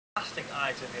Fantastic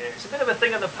item here. It's a bit of a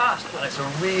thing of the past, and it's a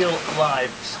real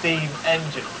live steam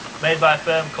engine made by a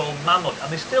firm called Mamod, and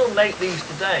they still make these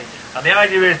today. And the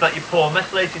idea is that you pour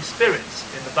methylated spirits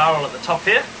in the barrel at the top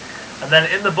here, and then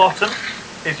in the bottom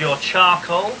is your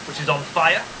charcoal, which is on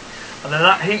fire, and then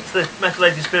that heats the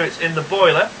methylated spirits in the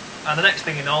boiler, and the next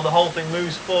thing you know, the whole thing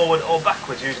moves forward or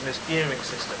backwards using this gearing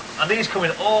system. And these come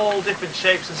in all different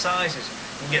shapes and sizes.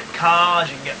 You can get cars,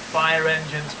 you can get fire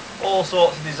engines, all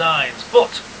sorts of designs. But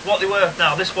what they're worth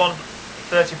now, this one,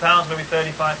 £30, maybe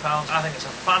 £35. I think it's a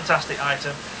fantastic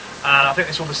item, and I think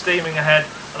this will be steaming ahead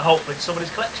and hopefully in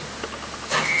somebody's collection.